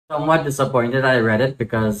Somewhat disappointed I read it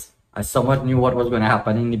because I somewhat knew what was going to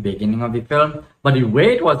happen in the beginning of the film, but the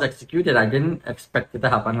way it was executed, I didn't expect it to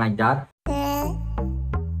happen like that.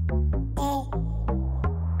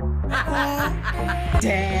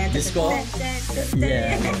 Disco?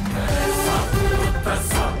 Yeah.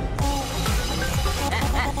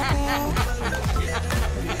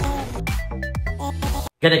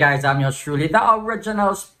 G'day guys, I'm yours truly, the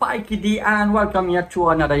original Spiky D, and welcome here to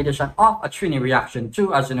another edition of a Trini reaction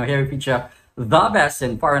to. As you know, here we feature the best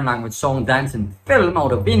in foreign language song, dance and film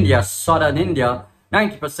out of India, southern India,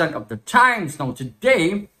 90% of the times. Now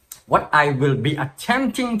today, what I will be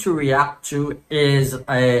attempting to react to is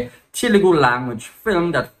a Telugu language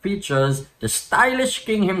film that features the stylish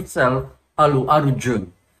king himself, Allu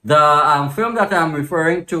Arjun. The film that I'm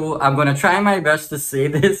referring to, I'm going to try my best to say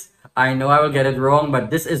this. I know I will get it wrong, but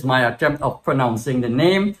this is my attempt of pronouncing the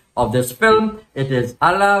name of this film. It is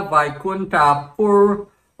Allu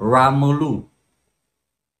Vaikunthapurramuloo.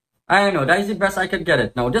 I know, that is the best I could get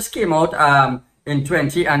it. Now, this came out in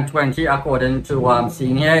 2020, according to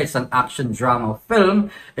seeing here. It's an action drama film.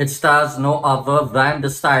 It stars no other than the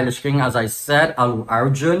stylish king, as I said, Allu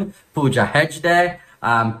Arjun, Pooja Hegde,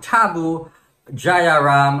 Tabu,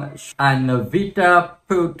 Jayaram, and Navita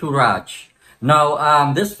Purturaj.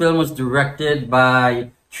 Now, this film was directed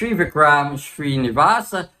by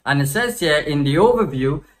Srinivas, and it says here in the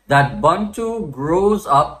overview that Bantu grows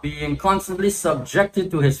up being constantly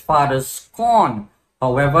subjected to his father's scorn.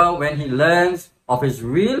 However, when he learns of his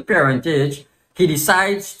real parentage, he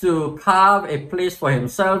decides to carve a place for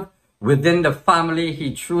himself within the family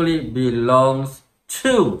he truly belongs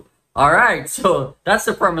to. Alright, so that's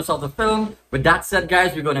the premise of the film. With that said,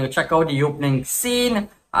 guys, we're going to check out the opening scene.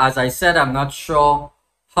 As I said, I'm not sure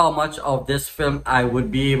how much of this film I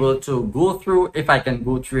would be able to go through. If I can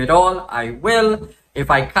go through it all, I will. If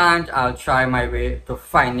I can't, I'll try my way to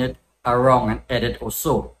find it around an edit or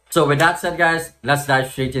so. So with that said, guys, let's dive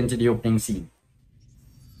straight into the opening scene.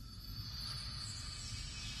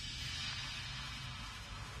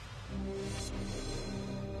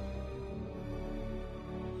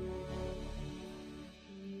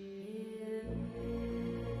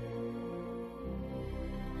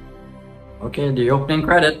 Okay, the opening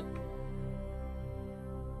credit.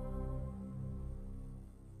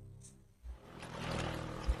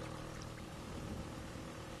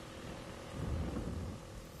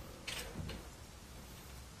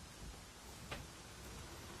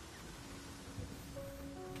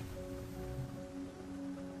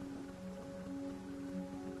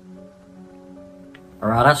 A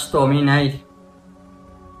rather stormy night.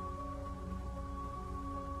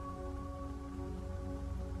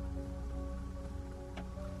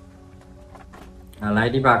 I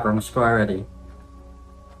like the background score already.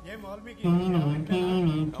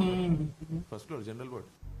 First floor, general ward.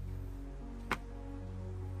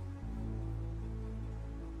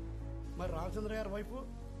 My Ramchandra wife?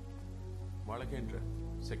 Malakendra,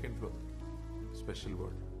 second floor, special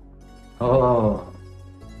ward. Oh,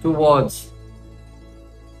 2 wards.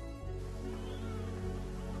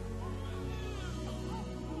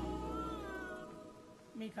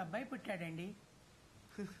 మీకు అబ్బాయి పుట్టాడండి.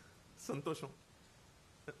 సంతోషం.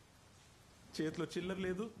 చేతిలో చిల్లర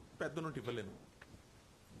లేదు, పెద్ద నోటి ఇవ్వలేను.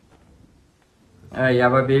 You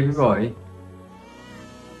have a baby boy.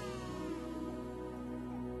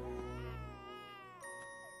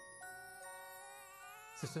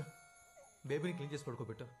 Sister, బేబీని క్లీన్ చేసి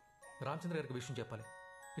పడుకోబెట్టు. రామచంద్ర గారికి విషయం చెప్పాలి.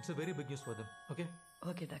 It's a very big news for them. Okay?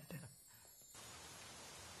 Okay doctor.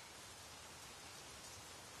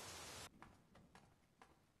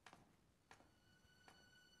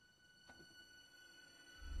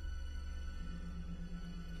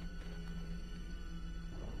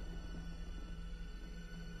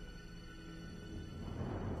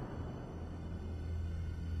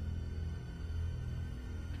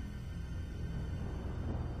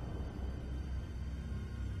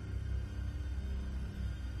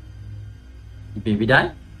 Baby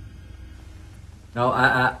died? No,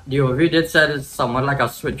 the overview did said it's somewhat like a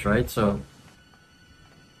switch, right? So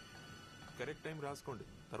correct time రాసుకోండి,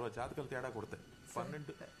 తర్వాత జాతకాలు తేడా కొడతాయి.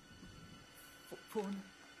 12 phone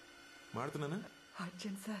మాడుతున్నానా?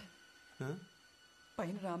 Arjun sir,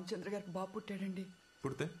 పైన రామచంద్ర గారికి బాబు పుట్టాడండి.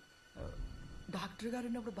 పుడితే డాక్టర్ గారు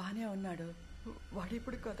ఉన్నప్పుడు బాగానే ఉన్నాడు. వాడు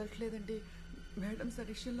ఇప్పుడు కదలట్లేదండి. మేడం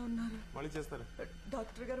సజెషన్లో ఉన్నారు. మళ్ళీ చేస్తారా?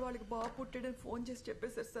 డాక్టర్ గారు వాళ్ళకి బాబు పుట్టాడని ఫోన్ చేసి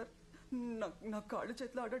చెప్పేశారు సార్. నా కాళ్ళు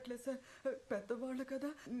చేతులు ఆడట్లేదు సార్. పెద్దవాళ్ళు కదా,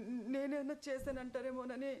 నేనేమన్నా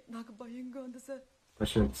చేశానంటారేమోనని నాకు భయంగా ఉంది sir.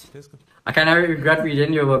 I kind of regret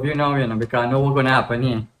reading the overview now, you know, because I know what's going to happen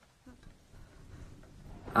here.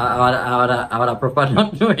 I would have preferred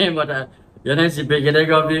not to him, but You know, it's the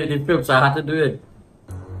beginning of the film, so I had to do it.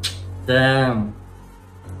 Damn.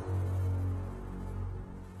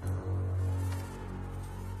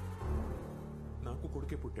 నాకు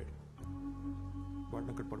కొడుకే పుట్టాడు, వాడిని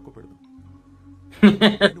అక్కడ పడుకోపెడదాం.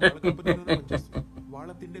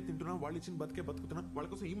 వాళ్ళ తిండే తింటున్నా, వాళ్ళు ఇచ్చిన బతికే బతుకుతున్నా, వాళ్ళ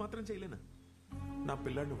కోసం ఈ మాత్రం చేయలేనా? నా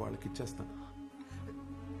పిల్లాడిని వాళ్ళకి ఇచ్చేస్తాను.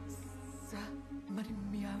 సార్ మరి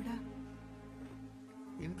మీ ఆవిడ?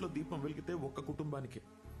 ఇంట్లో దీపం వెలిగితే ఒక్క కుటుంబానికే,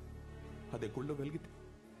 అదే గుళ్ళో వెలిగితే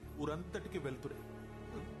ఊరంతటికి వెళ్తురే.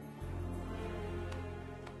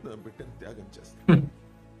 నా బిడ్డని త్యాగం చేస్తాను.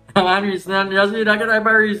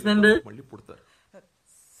 మళ్ళీ పుడతారు.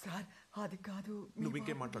 సార్ అది కాదు. నువ్వు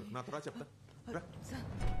ఇంకేం మాట్లాడు, నాతో రా చెప్తా.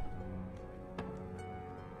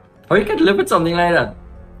 Oh, you could live with something like that.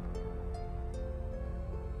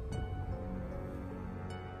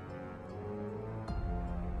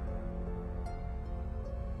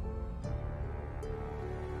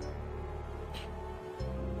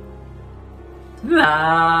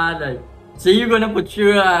 Nah, so you're gonna put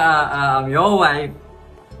your wife,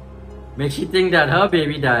 make she think that her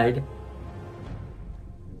baby died.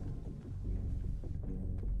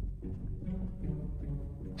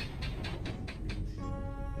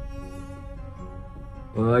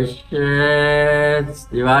 Oh shit!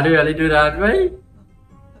 You want to really do that, right?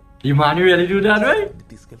 You want to really do that, right?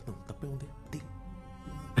 తీసుకెళ్తాం, తప్పే ఉంది.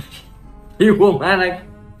 You woman,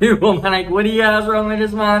 like, what do you have wrong with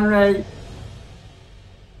this man, right?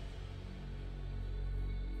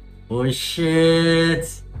 Oh shit!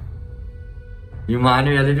 You want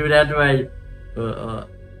to really do that, right?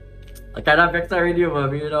 I can't have extra video,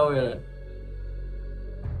 but you know,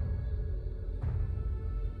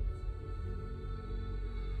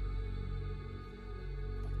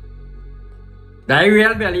 That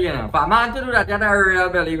real belly, you know. For a man to do that, you have a real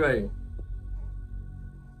belly, right?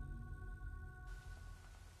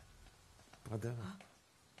 అదా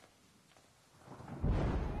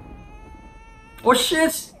Oh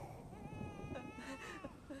shit!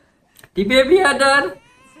 The baby had that?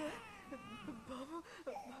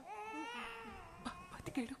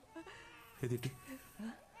 బతికాడు. ఏదిటి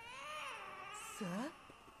sir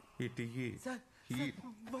ఇటీ sir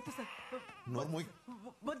వద్దు sir, నోర్మోయ్.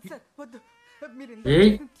 వద్దు sir, వద్దు. మీరు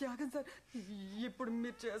ఏయ్? త్యాగం sir. ఇప్పుడు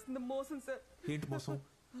మీరు చేస్తుంది మోసం సార్. ఏంటి మోసం?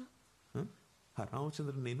 ఆ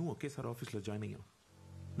రామచంద్ర నేను ఒకేసారి ఆఫీస్లో జాయిన్ అయ్యాం.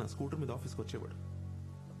 నా స్కూటర్ మీద ఆఫీస్కి వచ్చేవాడు.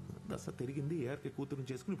 దశ తిరిగింది, ఏఆర్కే కూతురుని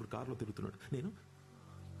చేసుకుని ఇప్పుడు కారులో తిరుగుతున్నాడు. నేను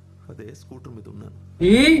అదే స్కూటర్ మీద ఉన్నాను.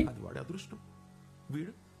 అది వాడి అదృష్టం.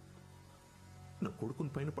 వీడు నా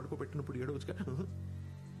కొడుకుని పైన పడుకోబెట్టినప్పుడు ఏడవచ్చుగా,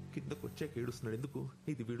 కిందకు వచ్చాక ఏడుస్తున్నాడు. ఎందుకు?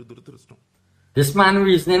 ఇది వీడు దురదృష్టం. This man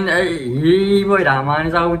reasoning, boy, that man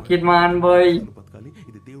is a wicked man, boy. బతకాలి,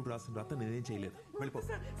 ఇది దేవుడు రాసిన రాత, నేనేం చేయలేదు. వెళ్ళిపో.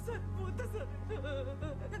 సార్ వద్దు sir.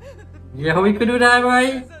 Yeah, how we could do that, boy?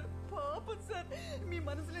 Sir పాపం సార్, మీ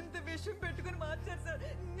మనసులో ఎంత విషయం పెట్టుకొని మార్చారు సార్.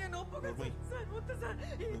 నేను ఒప్పుకోను సార్. వద్దు సార్.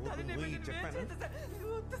 ఈ తల్లిని నువ్వు నేను చెప్పానా? వేచేద్దు సార్.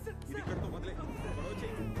 వద్దు సార్. ఇది ఇక్కడితో వదిలే. గొడవ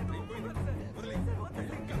చేయకు. అయిపోయింది.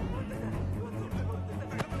 వదిలే.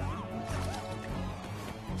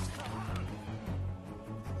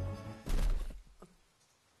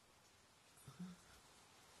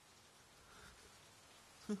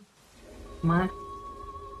 Man.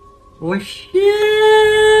 Oh shit!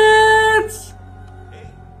 ఏయ్,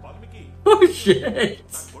 వాల్మీకి, Oh shit!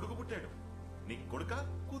 నా కొడుకు పుట్టాడు. నీ కొడుకా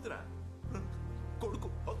కూతురా? కొడుకు.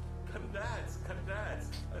 కంగ్రాట్స్.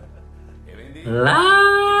 ఏమైంది?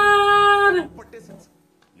 Lord! పట్టేసి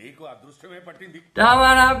నీకు అదృష్టమే పట్టింది. Come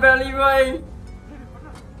on, our belly boy!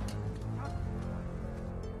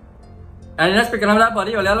 And just picking up that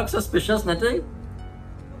body, Olia looks suspicious, nothing?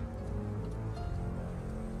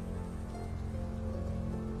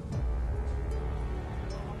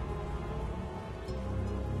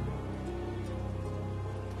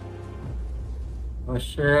 Oh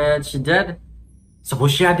shit, she dead?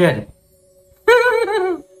 Suppose she are dead.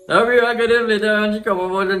 I'll be back with him later when she come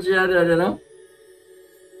over and she are dead, you know?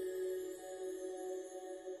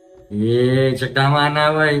 Yeah, check that man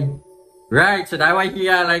now, boy. Right, so that's why he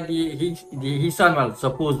are like his son, well,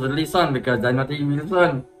 supposedly son, because they're not his real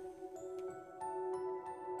son.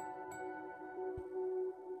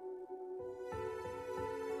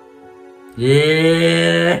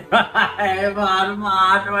 Yeah,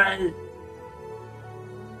 man, boy.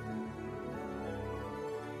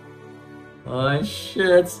 Oh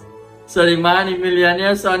shit. So the man, the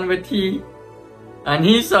millionaire son with he, and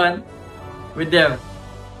his son with them.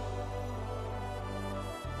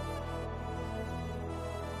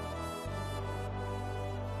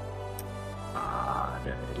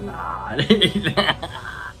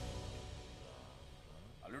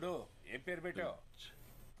 అల్లుడు ఏం పేరు పెట్టావు?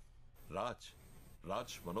 Raj.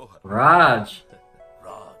 Raj Manohar. Raj.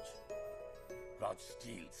 Raj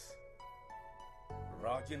steels,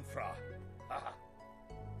 Raj infra.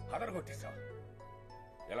 అదరగొట్టేశావు.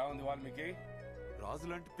 ఎలా ఉంది వాల్మీకి? రాజు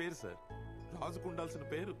లాంటి పేరు sir, రాజుకు ఉండాల్సిన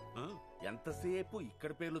పేరు. ఎంతసేపు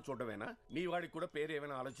ఇక్కడ పేర్లు చూడమేనా? మీ వాడికి కూడా పేరు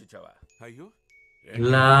ఏమైనా ఆలోచించావా? అయ్యో,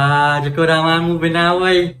 Lah, Joko that man moving that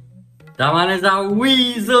way. That man is a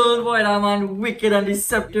weasel, boy. That man wicked and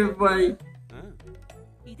deceptive, boy.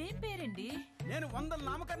 ఇదేం పేరండి? నేను 100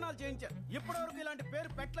 నామకరణాలు చేయించా, ఇప్పటివరకు ఇలాంటి పేరు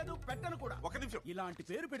పెట్టలేదు, పెట్టను కూడా. ఒక నిమిషం. ఇలాంటి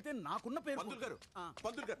పేరు పెడితే నాకున్న పేరు పంతులు గారు,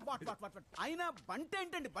 పంతులు గారు. వాట్. అయినా బంటు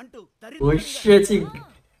ఏంటండి? బంటు Oh shit, he...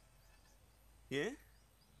 ఏ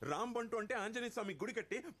రామ్ బంటు అంటే ఆంజనేయ స్వామి గుడి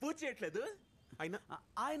కట్టి పూజ చేయట్లేదు.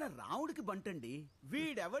 ఆయన రాముడికి బంటండి,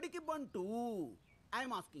 వీడెవడికి బంటు?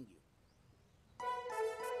 I'm asking you.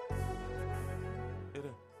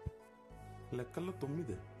 లెక్కల్లో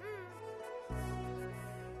 9.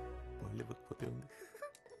 మళ్ళీ బతిపోతే ఉంది,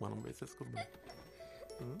 మనం వేసేసుకుందాం.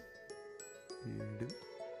 7.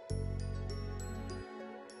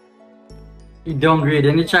 You downgrade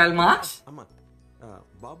any child marks? అమ్మా,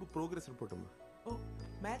 బాబు ప్రోగ్రెస్ రిపోర్ట్ అమ్మా.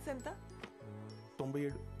 మ్యాథ్స్ ఎంత?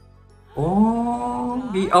 97. Oh,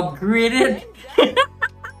 he upgraded.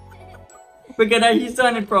 Because his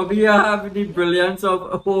son probably have the brilliance of,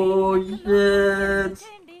 oh shit.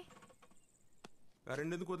 చేయండి. ఆ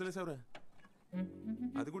 2 ఎందుకు వదిలేసావురా?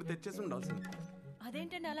 అది కూడా తెచ్చేసి ఉండాల్సింది.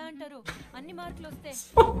 అదేంటండి అలా అంటారు? అన్ని మార్కులు వస్తే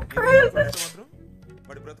మాత్రం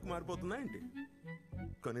వాడి బ్రతుకు మారిపోతుందా ఏంటి?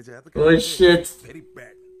 కొన్ని Oh shit. Very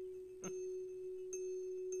bad.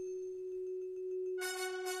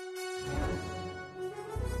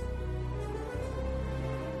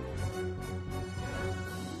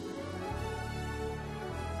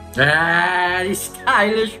 Ah, the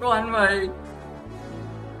stylish one, boy.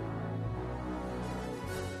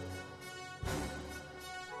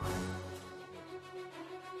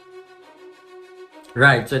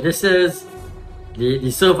 Right, so this is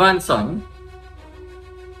the servant's son,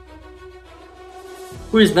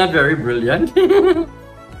 who is not very brilliant.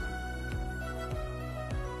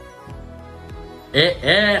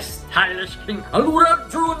 Stylish King Allu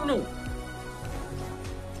Arjun.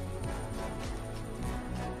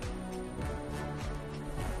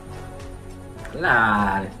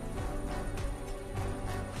 Lad.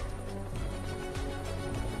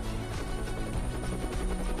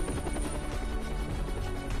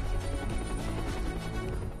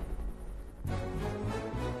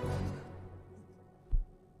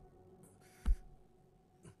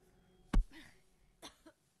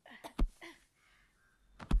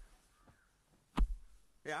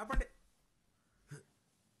 ఆపండి.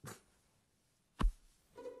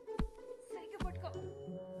 సరిగ్గా పట్టుకో.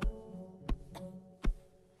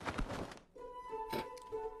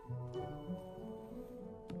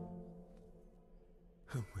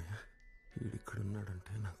 అమ్మయ్య,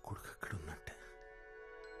 వీడిక్కడున్నాడంటే నా కొడుకు అక్కడ ఉన్నట్టే.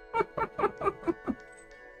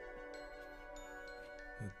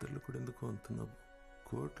 ఇద్దరు కూడా ఎందుకు అంటున్నావు?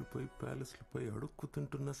 కోట్లు పోయి ప్యాలెస్లు పోయి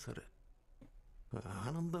అడుక్కుతుంటున్నా సరే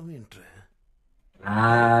ఆనందం ఏంట్రా?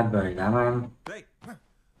 Boy, that man.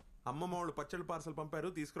 అమ్మమ్మ వాళ్ళు పచ్చడి పార్సల్ పంపారు,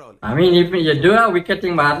 తీసుకురావాలి. I mean, if you do a wicked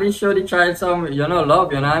thing, but at least show the child some, love, you know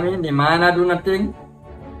what I mean? The man I do nothing.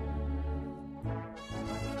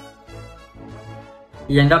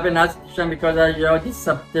 He end up in that situation because of your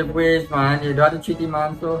deceptive ways, man. You don't have to cheat the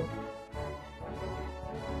man, so.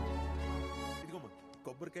 ఇదిగోమ్మా,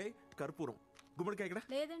 కొబ్బరికాయ, కర్పూరం. గుమ్మడికాయ ఇక్కడ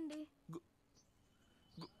లేదండి.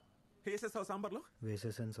 వేసేస్తావు సాంబార్లో?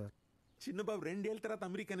 వేసేసాను sir. చిన్న బాబు 2 ఏళ్ళ తర్వాత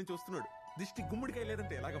అమెరికా నుంచి వస్తున్నాడు, దిష్టి గుమ్మడికాయ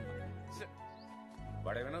లేదంటే ఎలాగమ్మా?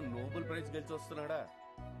 వాడేమైనా నోబెల్ ప్రైజ్ గెలిచి వస్తున్నాడా?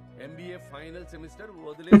 MBA ఫైనల్ సెమిస్టర్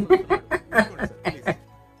వదిలేసి వస్తున్నాడు.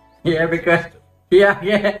 Yeah, because he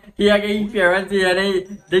had his parents here,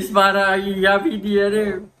 this man, he have it here.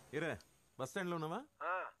 ఏరా, బస్ స్టాండ్ లో ఉన్నావా?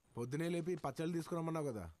 పొద్దునే లేపి పచ్చళ్ళు తీసుకురమ్మన్నావు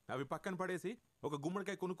కదా. అవి పక్కన పడేసి ఒక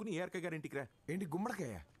గుమ్మడికాయ కొనుక్కుని ఏఆర్కే గారి ఇంటికి రా. ఏంటి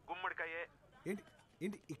గుమ్మడికాయ? గుమ్మడికాయే. ఏంటి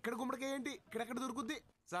ఏంటి ఇక్కడ గుమ్మడికాయ ఏంటి? ఇక్కడెక్కడ దొరుకుద్ది?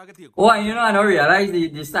 సాగతి. Oh, and I don't realize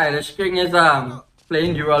the stylish king is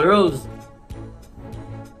playing dual roles.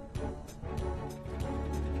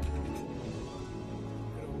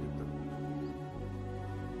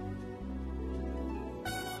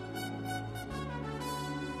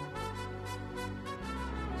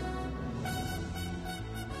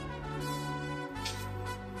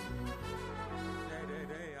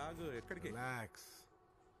 ఆగు, ఎక్కడికి? రిలాక్స్,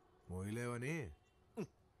 మోయలేవని.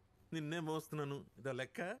 నిన్నే మోస్తున్నాను, ఇదో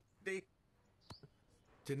లెక్క.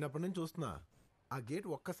 చిన్నప్పటి నుంచి చూస్తున్నా, ఆ గేట్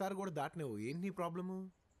ఒక్కసారి కూడా దాటినావు. ఏంటి నీ ప్రాబ్లము?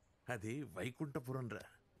 అది వైకుంఠపురం రా.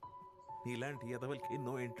 నీలాంటి ఎదవలకి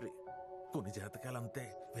నో ఎంట్రీ. కొన్ని జాతకాలు అంతే,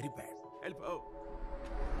 వెరీ బ్యాడ్. వెళ్ళిపో.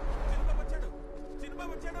 చిన్న వచ్చాడు,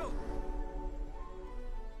 అబ్బాయి వచ్చాడు.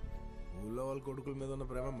 ఊళ్ళో వాళ్ళ కొడుకుల మీద ఉన్న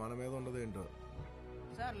ప్రేమ మన మీద ఉండదు ఏంటో.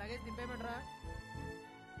 Sir luggage దింపేయమంటారా?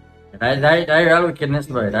 Dari real wickedness,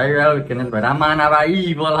 boy. Dari real wickedness, boy. That man have an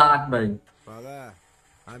evil heart, boy. బాగా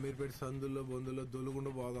అమీర్పేట సందుల్లో బొందుల్లో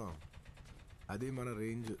దొలుగుండు పోదాం. అది మన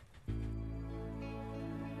రేంజ్.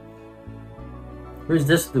 Who's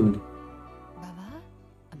this dude? బావా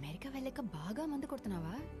అమెరికా వెళ్ళాక బాగా మందు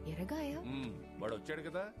కొడుతున్నావా? ఎరగాయా? వాడు వచ్చాడు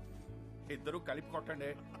కదా, ఇద్దరు కలిపి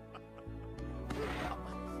కొట్టండి.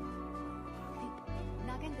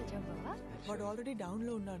 నాకేం తెచ్చావు బావా? వాడు ఆల్రెడీ డౌన్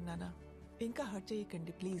లో ఉన్నాడు నాన్న, ఇంకా హర్ట్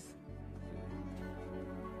చేయకండి ప్లీజ్.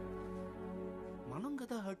 మనం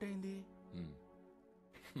కదా హర్ట్ అయింది.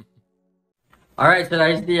 Alright, so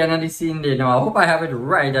that's the end of the scene there. Now, I hope I have it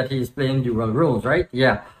right that he's playing dual roles, right?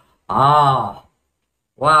 Yeah.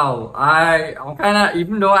 Wow. I'm kind of,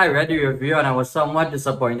 even though I read the review and I was somewhat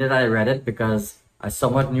disappointed I read it because I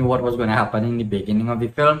somewhat knew what was going to happen in the beginning of the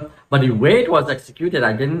film. But the way it was executed,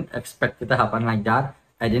 I didn't expect it to happen like that.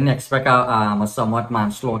 I didn't expect a somewhat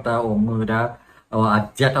manslaughter or murder or a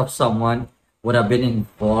death of someone would have been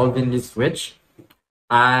involved in this switch.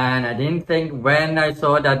 And I didn't think when I saw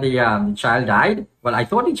that the child died. Well, I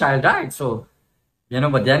thought the child died, so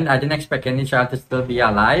but then I didn't expect any child to still be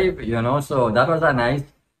alive, so that was a nice,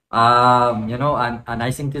 a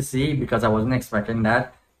nice thing to see because I wasn't expecting that.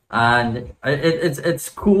 And it's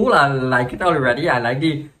cool. I like it already. I like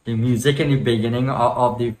the music in the beginning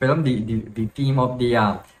of the film, the theme of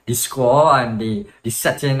the score and the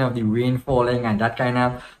setting of the rain falling and that kind of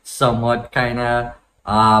somewhat kind of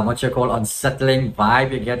what you call unsettling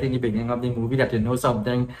vibe you get in the beginning of the movie that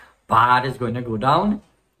something bad is going to go down.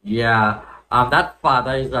 Yeah, that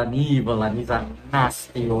father is an evil and he's a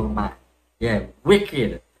nasty old man. Yeah,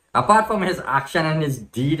 wicked. Apart from his action and his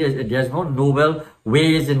deed, there's no noble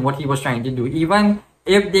ways in what he was trying to do. Even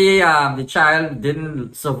if the child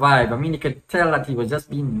didn't survive, I mean, you could tell that he was just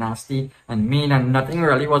being nasty and mean and nothing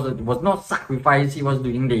really was no sacrifice he was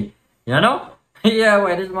doing there. Yeah,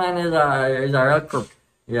 well, this man is a real crook.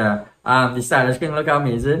 Yeah. The stylist can look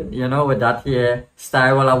amazing, with that here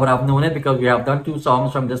style. Well, I would have known it because we have done 2 songs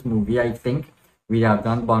from this movie, I think. We have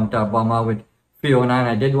done Bonta Bomber with Fiona and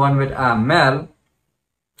I did one with Mel.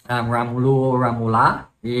 Ramula.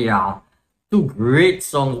 Yeah. 2 great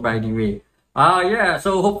songs, by the way. Yeah, so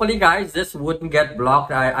hopefully, guys, this wouldn't get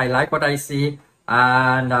blocked. I like what I see.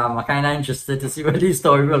 And I'm kind of interested to see where the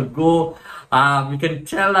story will go. You can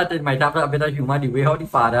tell that it might have a bit of humor, the way how the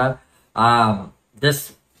father,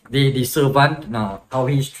 the servant, how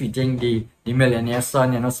he's treating the millionaire son,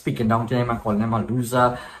 speaking down to him and calling him a loser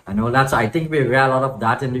and all that. So I think we read a lot of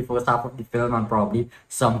that in the first half of the film and probably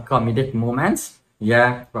some comedic moments. Yeah,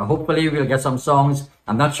 but hopefully we'll get some songs.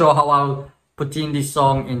 I'm not sure how I'll put in this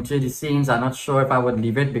song into the scenes. I'm not sure if I would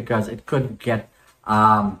leave it because it could get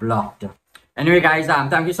blocked. Anyway, guys,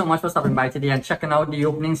 thank you so much for stopping by today and checking out the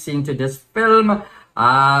opening scene to this film.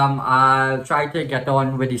 I'll try to get on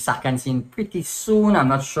with the second scene pretty soon. I'm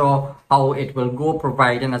not sure how it will go,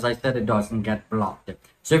 providing, as I said, it doesn't get blocked.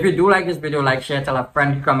 So if you do like this video, like, share, tell a friend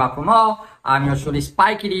to come back for more. I'm your truly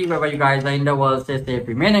Spikey D, wherever you guys are in the world. Stay safe,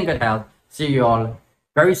 remain in good health. See you all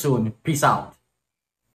very soon. Peace out.